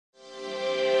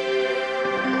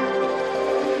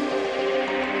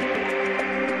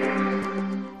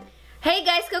Hey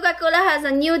guys, Coca Cola has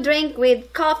a new drink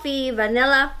with coffee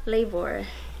vanilla flavor.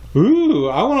 Ooh,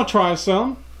 I want to try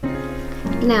some.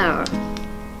 Now,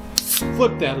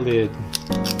 Flip that lid.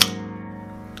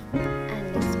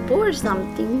 and let's pour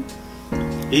something.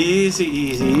 Easy,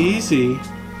 easy, easy.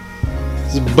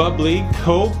 It's bubbly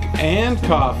Coke and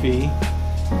coffee.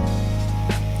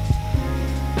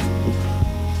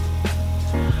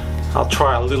 I'll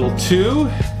try a little too.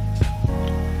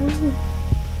 Ooh.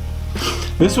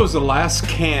 This was the last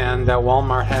can that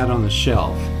Walmart had on the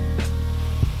shelf.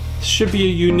 This should be a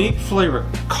unique flavor.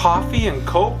 Coffee and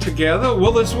Coke together?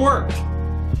 Will this work?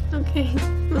 Okay,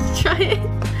 let's try it.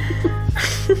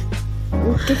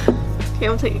 Okay,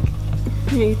 I'll take it.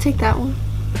 Here, you take that one.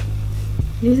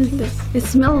 Use this. It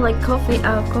smells like coffee.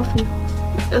 Coffee.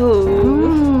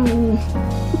 Oh.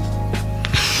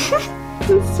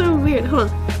 It's so weird. Hold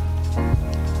on.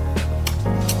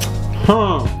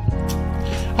 Huh.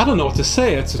 I don't know what to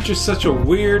say. It's just such a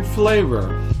weird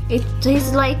flavor. It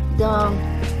tastes like the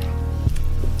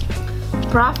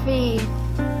frothy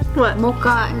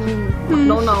mocha and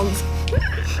McDonald's.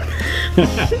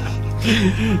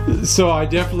 So I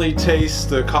definitely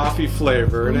taste the coffee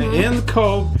flavor and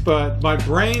Coke, but my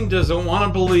brain doesn't want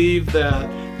to believe that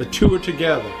the two are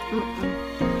together.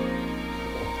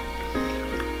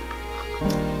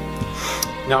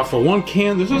 Now for one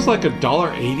can, this was like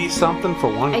 $1.80 something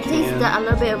for one I can. taste a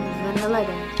little bit of vanilla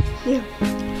there.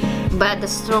 Yeah. But the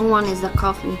strong one is the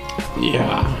coffee.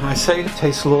 Yeah, I say it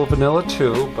tastes a little vanilla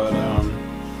too, but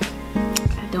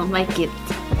I don't like it.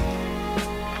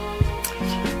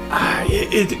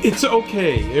 It's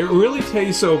okay. It really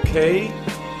tastes okay,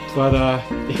 but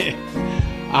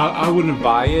I wouldn't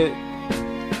buy it.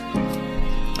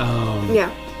 Yeah.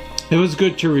 It was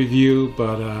good to review,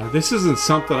 but this isn't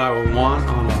something I would want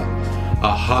on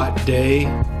a hot day.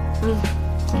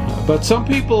 But some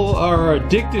people are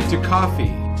addicted to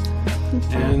coffee,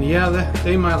 and yeah,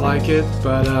 they might like it,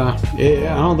 but I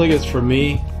don't think it's for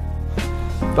me.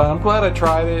 But I'm glad I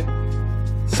tried it.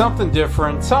 Something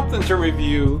different, something to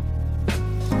review.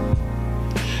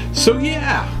 So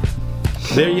yeah,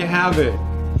 there you have it.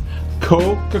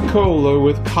 Coca-Cola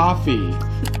with coffee.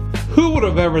 Who would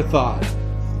have ever thought?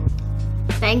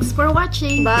 Thanks for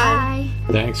watching. Bye.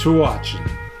 Thanks for watching.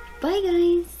 Bye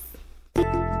guys.